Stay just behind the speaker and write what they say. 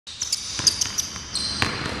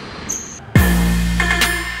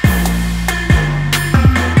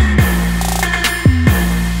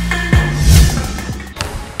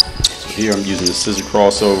here I'm using the scissor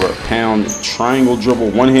crossover, pound, triangle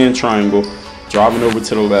dribble, one hand triangle, driving over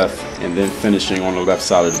to the left, and then finishing on the left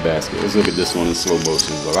side of the basket. Let's look at this one in slow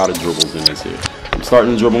motion. There's a lot of dribbles in this here. I'm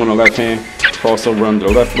starting to dribble on the left hand, crossover under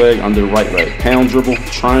the left leg, under the right leg. Pound dribble,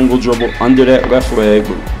 triangle dribble, under that left leg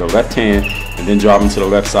with the left hand, and then driving to the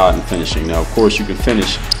left side and finishing. Now, of course, you can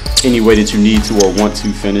finish any way that you need to or want to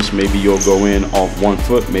finish. Maybe you'll go in off one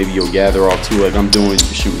foot, maybe you'll gather off two like I'm doing. You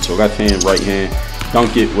can shoot with your left hand, right hand,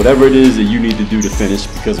 dunk it, whatever it is that you need to do to finish,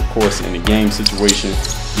 because of course in a game situation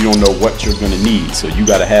you don't know what you're going to need, so you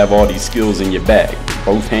got to have all these skills in your bag.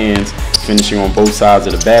 Both hands, finishing on both sides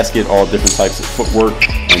of the basket, all different types of footwork.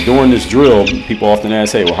 And during this drill, people often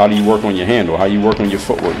ask, hey, well, how do you work on your handle? How do you work on your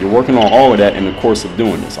footwork? You're working on all of that in the course of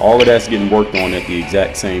doing this. All of that's getting worked on at the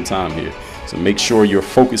exact same time here. So make sure you're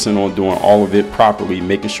focusing on doing all of it properly,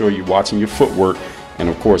 making sure you're watching your footwork, and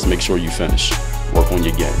of course make sure you finish. Work on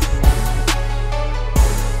your game.